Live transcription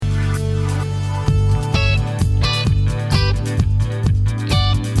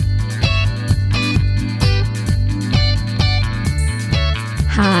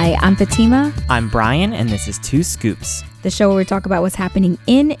Fatima. I'm Brian, and this is Two Scoops, the show where we talk about what's happening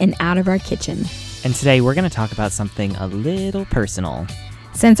in and out of our kitchen. And today we're going to talk about something a little personal.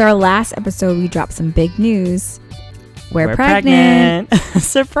 Since our last episode, we dropped some big news. We're pregnant.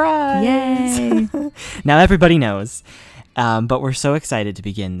 Surprise! Yay! Now everybody knows, but we're so excited to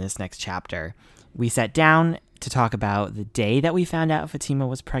begin this next chapter. We sat down to talk about the day that we found out Fatima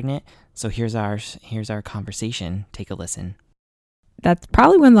was pregnant. So here's our conversation. Take a listen. That's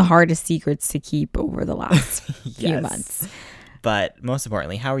probably one of the hardest secrets to keep over the last few months. But most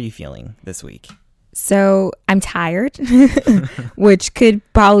importantly, how are you feeling this week? So I'm tired, which could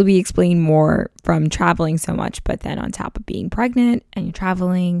probably be explained more from traveling so much. But then on top of being pregnant and you're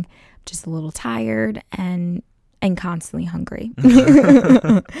traveling, just a little tired and constantly hungry,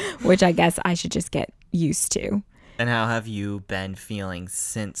 which I guess I should just get used to. And how have you been feeling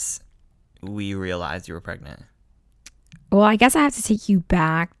since we realized you were pregnant? Well, I guess I have to take you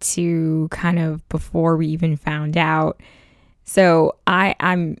back to kind of before we even found out. So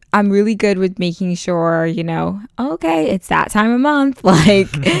I'm really good with making sure, okay, it's that time of month, like,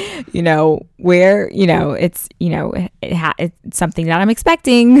 where, it's, it's something that I'm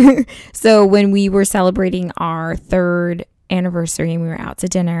expecting. So when we were celebrating our 3rd anniversary and we were out to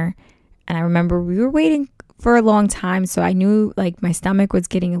dinner, and I remember we were waiting for a long time, so I knew like my stomach was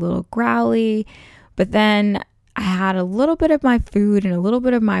getting a little growly, but then I had a little bit of my food and a little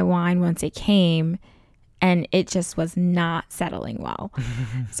bit of my wine once it came, and it just was not settling well.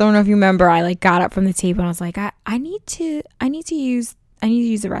 So I don't know if you remember, I like got up from the table and I was like, I need to use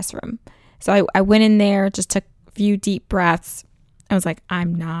the restroom. So I went in there, just took a few deep breaths. I was like,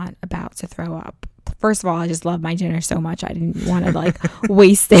 I'm not about to throw up. First of all, I just love my dinner so much. I didn't want to like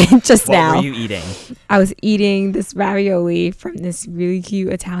waste it just now. What were you eating? I was eating this ravioli from this really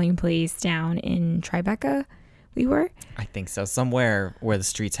cute Italian place down in Tribeca. We were? I think so. Somewhere where the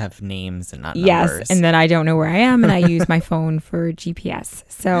streets have names and not numbers. Yes, and then I don't know where I am, and I use my phone for GPS.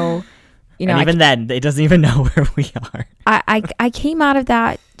 So, and even then, it doesn't even know where we are. I came out of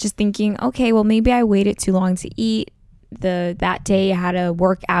that just thinking, okay, well, maybe I waited too long to eat. That day I had a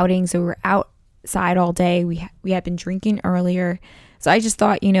work outing, so we were outside all day. We had been drinking earlier. So I just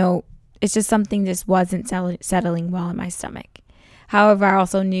thought, it's just something just wasn't settling well in my stomach. However, I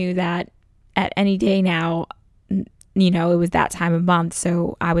also knew that at any day now, it was that time of month,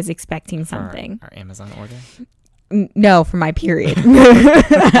 so I was expecting something. Our Amazon order? No, for my period. Here,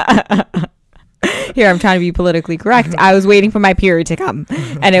 I'm trying to be politically correct. I was waiting for my period to come,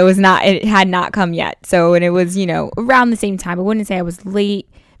 and it had not come yet. So, and it was, around the same time. I wouldn't say I was late.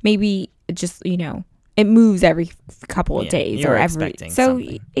 Maybe just, it moves every couple of days or every. So,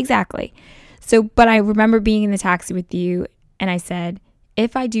 something. Exactly. So, but I remember being in the taxi with you, and I said,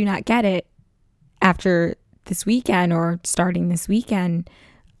 if I do not get it after this weekend or starting this weekend,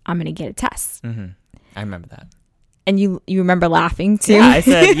 I'm going to get a test. Mm-hmm. I remember that. And you remember laughing too? Yeah, I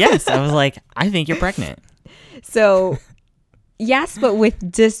said yes. I was like, I think you're pregnant. So, yes, but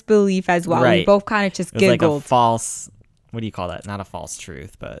with disbelief as well. Right. We both kind of just giggled. It was like a false, what do you call that? Not a false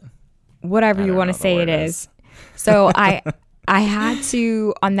truth, but whatever you want to say it is. So I had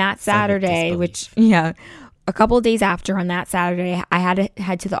to, on that Saturday, which, a couple of days after, on that Saturday, I had to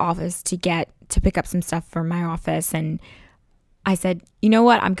head to the office to pick up some stuff for my office. And I said, you know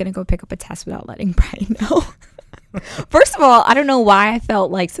what? I'm going to go pick up a test without letting Brian know. First of all, I don't know why I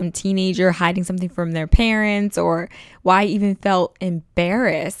felt like some teenager hiding something from their parents, or why I even felt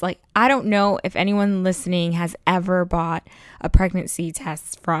embarrassed. Like, I don't know if anyone listening has ever bought a pregnancy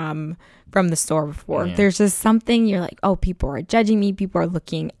test from the store before. Yeah. There's just something you're like, oh, people are judging me. People are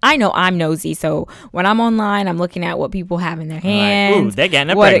looking. I know I'm nosy. So when I'm online, I'm looking at what people have in their hands. Like, ooh, they're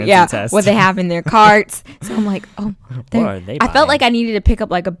getting a pregnancy test. What they have in their carts. So I'm like, oh, I felt like I needed to pick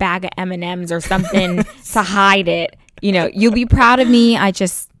up like a bag of M&Ms or something to hide it. You'll be proud of me. I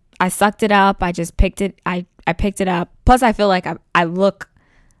sucked it up. I just picked it. I picked it up. Plus, I feel like I look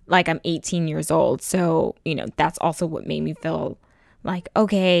like I'm 18 years old. So, that's also what made me feel like,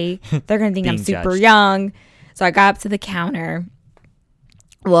 okay, they're going to think I'm super young. So I got up to the counter.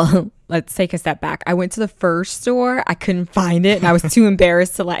 Well, let's take a step back. I went to the first store. I couldn't find it, and I was too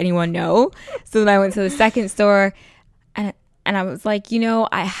embarrassed to let anyone know. So then I went to the second store, and I was like,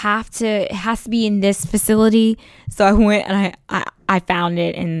 it has to be in this facility. So I went and I found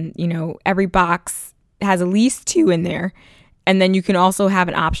it, and, every box has at least 2 in there. And then you can also have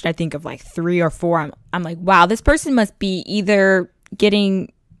an option, I think, of like 3 or 4. I'm like, wow, this person must be either going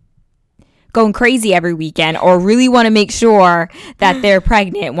crazy every weekend or really want to make sure that they're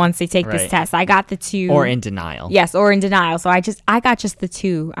pregnant once they take this test. I got the 2. Or in denial. Yes, or in denial. So I got just the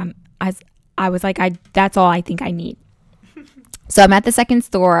 2. I was like, that's all I think I need. So I'm at the second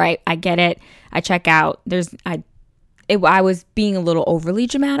store. I get it. I check out. I was being a little overly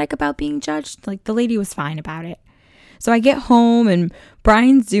dramatic about being judged. Like, the lady was fine about it. So I get home and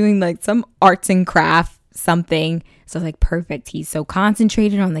Brian's doing like some arts and craft something. So I was like, perfect. He's so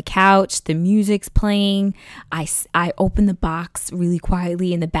concentrated on the couch. The music's playing. I open the box really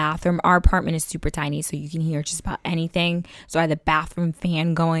quietly in the bathroom. Our apartment is super tiny, so you can hear just about anything. So I had the bathroom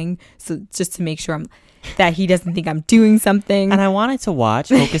fan going, so just to make sure that he doesn't think I'm doing something. And I wanted to watch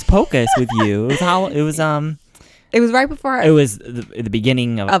Hocus Pocus with you. It was right before. It was the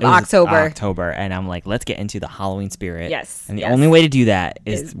beginning of October. And I'm like, let's get into the Halloween spirit. Yes. And the only way to do that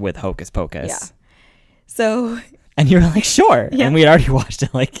is with Hocus Pocus. Yeah. So. And you were like, sure. Yeah. And we had already watched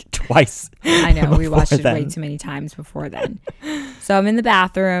it like twice. I know. We watched it way too many times before then. So I'm in the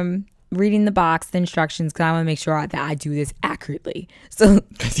bathroom reading the box, the instructions, because I want to make sure that I do this accurately. So.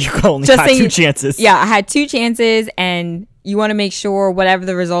 Because you only had 2 chances. Yeah, I had 2 chances, and you want to make sure whatever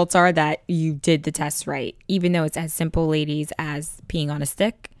the results are that you did the test right, even though it's as simple, ladies, as peeing on a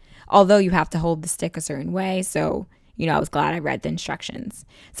stick. Although you have to hold the stick a certain way. So, I was glad I read the instructions.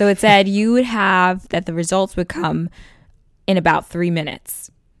 So it said that the results would come in about 3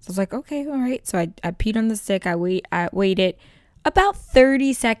 minutes. So I was like, okay, all right. So I peed on the stick. I waited. About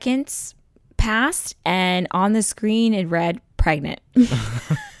 30 seconds passed, and on the screen it read pregnant.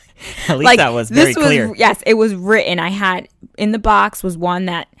 At least that was very clear. Yes, it was written. I had in the box was one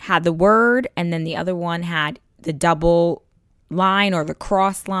that had the word, and then the other one had the double line or the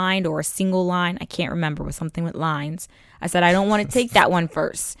cross line or a single line. I can't remember. It was something with lines. I said I don't want to take that one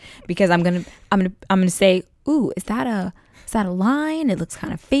first because I'm gonna say, ooh, is that a line? It looks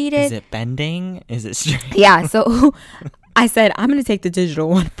kind of faded. Is it bending? Is it straight? Yeah. So I said I'm gonna take the digital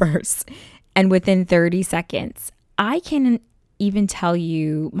one first, and within 30 seconds, I can even tell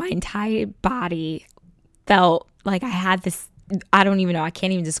you my entire body felt like I had this, I don't even know, I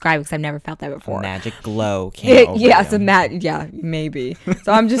can't even describe it because I've never felt that before. A magic glow came over yeah, you. Yeah, maybe.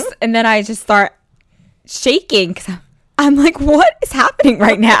 So and then I just start shaking because I'm like, what is happening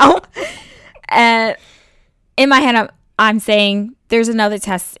right now? And in my head, I'm saying there's another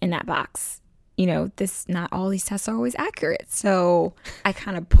test in that box. Not all these tests are always accurate. So I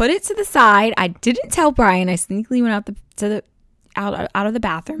kind of put it to the side. I didn't tell Brian. I sneakily went out of the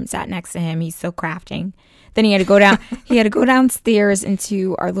bathroom, sat next to him. He's still crafting. Then he had to go down. He had to go downstairs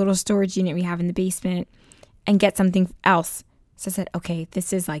into our little storage unit we have in the basement and get something else. So I said, okay,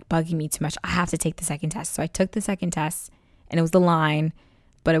 this is like bugging me too much. I have to take the second test. So I took the second test, and it was the line,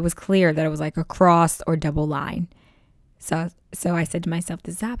 but it was clear that it was like a cross or double line. So I said to myself,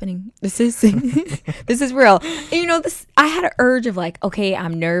 this is happening. This is this is real. And I had an urge of like, okay,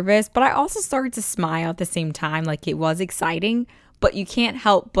 I'm nervous, but I also started to smile at the same time. Like, it was exciting, but you can't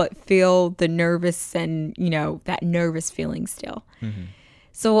help but feel the nervous and, that nervous feeling still. Mm-hmm.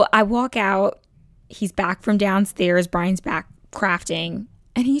 So I walk out. He's back from downstairs. Brian's back crafting,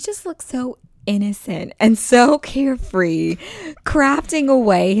 and he just looks so innocent and so carefree, crafting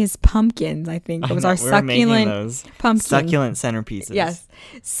away his pumpkins. I think it was our succulent pumpkin. Succulent centerpieces. Yes,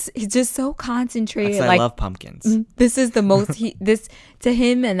 he's just so concentrated. I love pumpkins. This is the most. To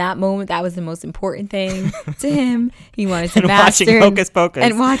him in that moment, that was the most important thing to him. He wanted to master watching Hocus Pocus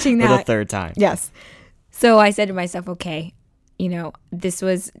and watching that for the 3rd time. Yes. So I said to myself, okay, this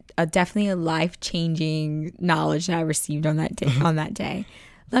was definitely a life-changing knowledge that I received on that day. On that day.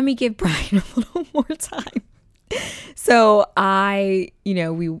 Let me give Brian a little more time. So he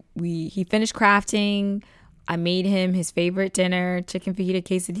finished crafting. I made him his favorite dinner, chicken fajita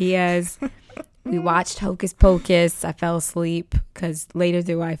quesadillas. We watched Hocus Pocus. I fell asleep because later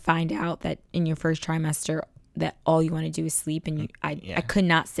do I find out that in your first trimester that all you want to do is sleep, and I could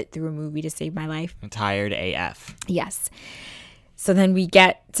not sit through a movie to save my life. I'm tired AF. Yes. So then we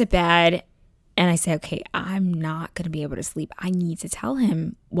get to bed. And I say, okay, I'm not going to be able to sleep. I need to tell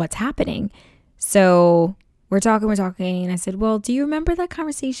him what's happening. So we're talking. And I said, well, do you remember that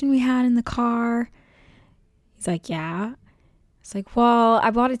conversation we had in the car? He's like, yeah. It's like, well,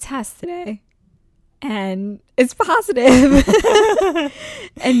 I bought a test today and it's positive.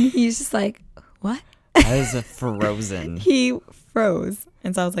 And he's just like, what? I was frozen. He froze.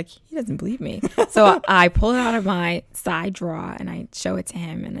 And so I was like, he doesn't believe me. So I pull it out of my side drawer and I show it to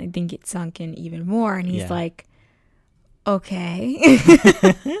him, and I think it sunk in even more. And he's like, okay.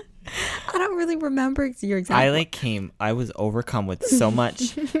 I don't really remember your exact. I was overcome with so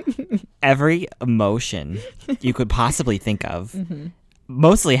much, every emotion you could possibly think of,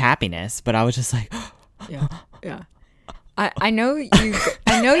 mostly happiness, but I was just like, yeah. I know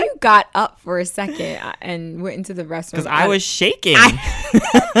you got up for a second and went into the restroom. Because I was shaking.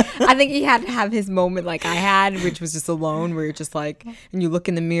 I think he had to have his moment like I had, which was just alone, where you're just like, and you look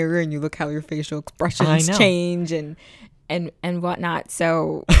in the mirror and you look how your facial expressions change and whatnot.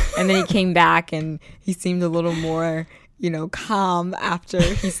 So, and then he came back and he seemed a little more, calm after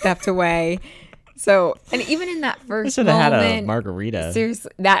he stepped away. So, and even in that first I should have moment, had a margarita.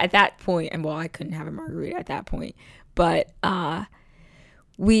 Seriously, that at that point, and well, I couldn't have a margarita at that point, but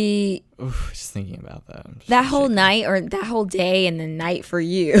just thinking about that. That whole night or that whole day and the night for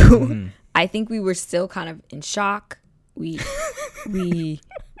you, I think we were still kind of in shock. We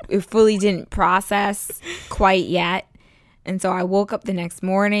fully didn't process quite yet. And so I woke up the next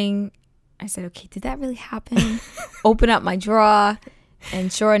morning. I said, okay, did that really happen? Open up my drawer.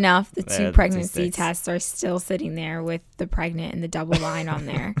 And sure enough, the two pregnancy tests are still sitting there with the pregnant and the double line on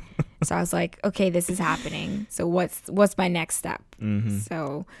there. So I was like, okay, this is happening. So what's my next step? Mm-hmm.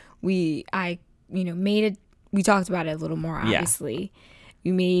 So we talked about it a little more, obviously. Yeah.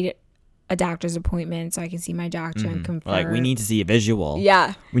 We made a doctor's appointment so I can see my doctor and confirm. Like, we need to see a visual.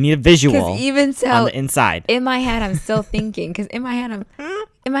 Yeah. We need a visual. Because even so, on the inside. In my head, I'm still thinking, because in my head,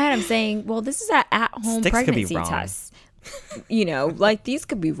 I'm saying, well, this is an at-home pregnancy test. Like these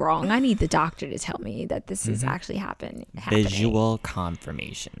could be wrong. I need the doctor to tell me that this is actually happening. Visual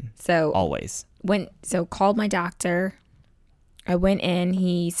confirmation. So always. Called my doctor. I went in.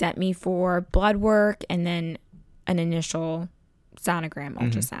 He sent me for blood work and then an initial sonogram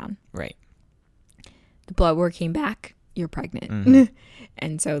ultrasound. Right. The blood work came back. You're pregnant.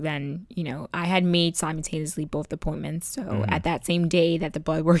 And so then, I had made simultaneously both appointments. So at that same day that the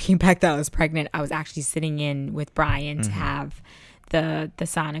blood work came back that I was pregnant, I was actually sitting in with Brian to have the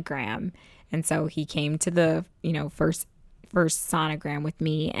sonogram. And so he came to the, first sonogram with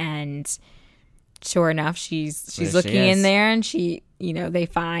me. And sure enough, she's looking in there and she, they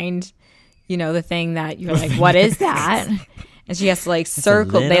find, the thing that you're like, what is that? And she has to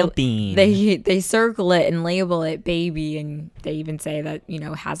circle. They circle it and label it baby, and they even say that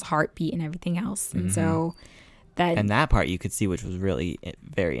has a heartbeat and everything else. And so that part you could see, which was really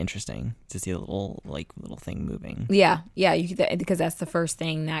very interesting to see the little thing moving. Yeah, because that's the first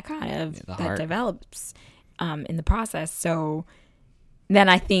thing that kind of that develops in the process. So then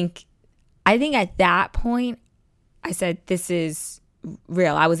I think at that point I said, this is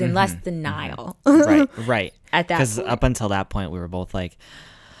real. I was in less denial. Right. At that point. Because up until that point, we were both like,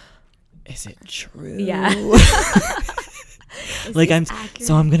 is it true? Yeah. I'm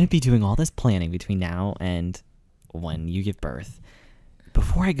going to be doing all this planning between now and when you give birth.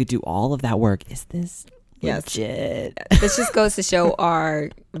 Before I could do all of that work, is this legit? This just goes to show our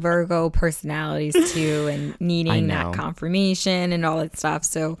Virgo personalities too, and needing that confirmation and all that stuff.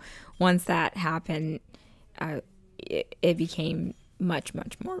 So once that happened, it became much,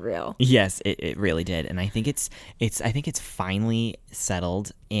 much more real. Yes, it really did. And I think it's finally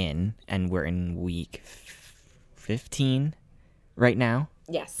settled in, and we're in week 15 right now.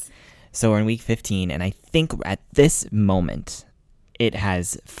 Yes. So we're in week 15, and I think at this moment it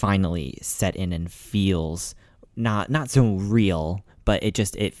has finally set in and feels not so real, but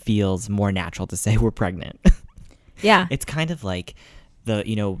it feels more natural to say we're pregnant. Yeah. It's kind of like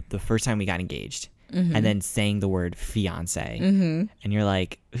the first time we got engaged. Mm-hmm. And then saying the word fiance, and you're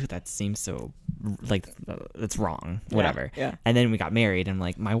like, ooh, that seems so that's wrong, whatever. Yeah. And then we got married, and I'm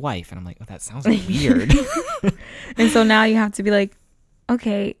like, my wife, and I'm like, oh, that sounds weird. And so now you have to be like,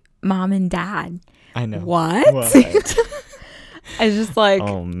 okay, mom and dad. I know what? I was just like,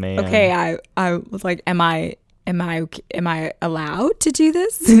 oh man. Okay, I was like, am I allowed to do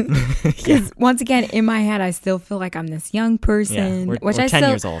this? Because once again, in my head, I still feel like I'm this young person, we're 10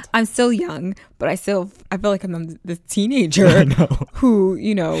 years old. I'm still young, but I feel like I'm this teenager who,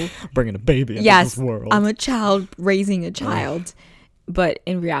 bringing a baby into this world. I'm a child raising a child, but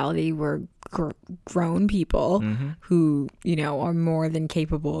in reality, we're grown people who, are more than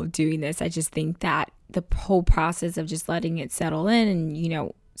capable of doing this. I just think that the whole process of just letting it settle in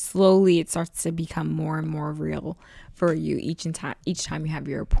and, slowly it starts to become more and more real for you each time you have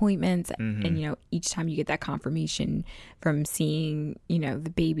your appointments and each time you get that confirmation from seeing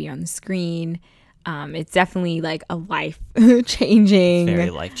the baby on the screen. It's definitely like a very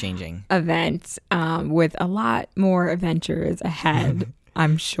life-changing event with a lot more adventures ahead.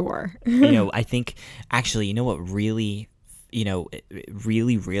 I'm sure. I think actually what really it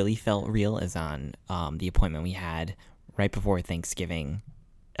really felt real is on the appointment we had right before Thanksgiving,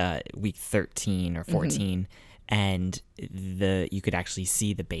 week 13 or 14, and you could actually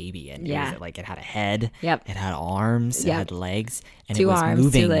see the baby, and it had a head, it had arms, it had legs, and two it was arms,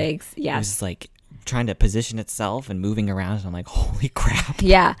 moving. 2 legs, it was like trying to position itself and moving around. And I'm like, holy crap.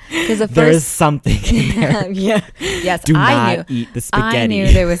 Yeah. Because there is something in there. Yeah. Yes, Do not eat the spaghetti. I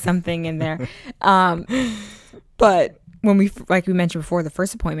knew there was something in there. But when like we mentioned before, the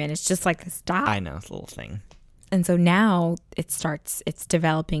first appointment, it's just like the stop. I know, it's a little thing. And so now it's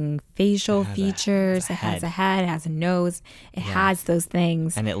developing facial features. It has a head, it has a nose, it has those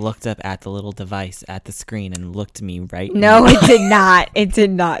things. And it looked up at the little device at the screen and looked at me right No, it did not. It did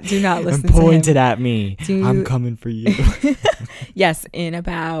not. Do not listen to him. And pointed at me. I'm coming for you. Yes, in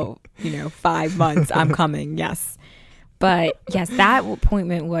about, 5 months, I'm coming. Yes. But yes, that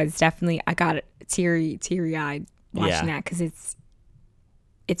appointment was definitely, I got teary-eyed watching that because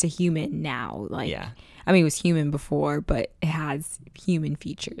it's a human now. Like, I mean, it was human before, but it has human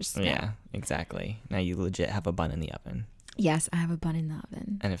features now. Yeah, exactly. Now you legit have a bun in the oven. Yes, I have a bun in the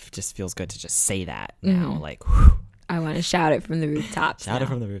oven. And it just feels good to just say that now. Like, whew. I want to shout it from the rooftops. Shout it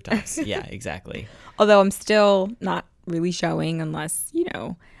from the rooftops. Yeah, exactly. Although I'm still not really showing unless,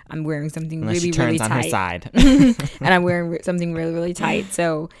 I'm wearing something unless really, she turns really on tight. her side. And I'm wearing something really, really tight.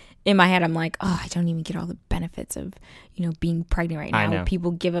 So in my head, I'm like, I don't even get all the benefits of, being pregnant right now. I know.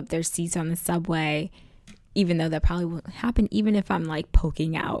 People give up their seats on the subway, even though that probably won't happen, even if I'm like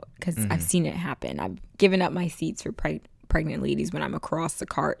poking out, because I've seen it happen. I've given up my seats for pregnant ladies when I'm across the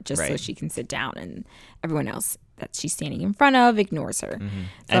cart just so she can sit down, and everyone else that she's standing in front of ignores her.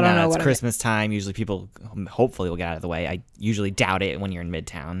 So I don't know it's what Christmas time. Usually people hopefully will get out of the way. I usually doubt it when you're in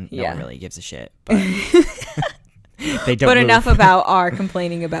Midtown. No one really gives a shit. But they don't. But move. enough about our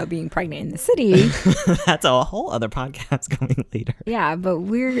complaining about being pregnant in the city. That's a whole other podcast coming later. Yeah, but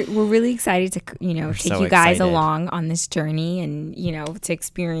we're really excited to take you guys along on this journey and to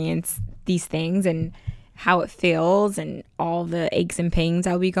experience these things and how it feels and all the aches and pains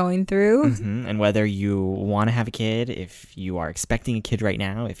I'll be going through. And whether you want to have a kid, if you are expecting a kid right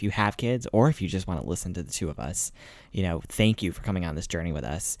now, if you have kids, or if you just want to listen to the two of us, thank you for coming on this journey with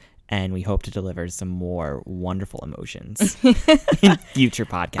us. And we hope to deliver some more wonderful emotions in future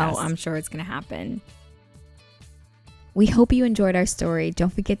podcasts. Oh, I'm sure it's going to happen. We hope you enjoyed our story.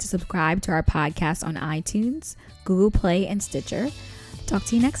 Don't forget to subscribe to our podcast on iTunes, Google Play, and Stitcher. Talk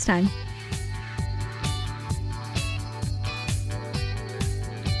to you next time.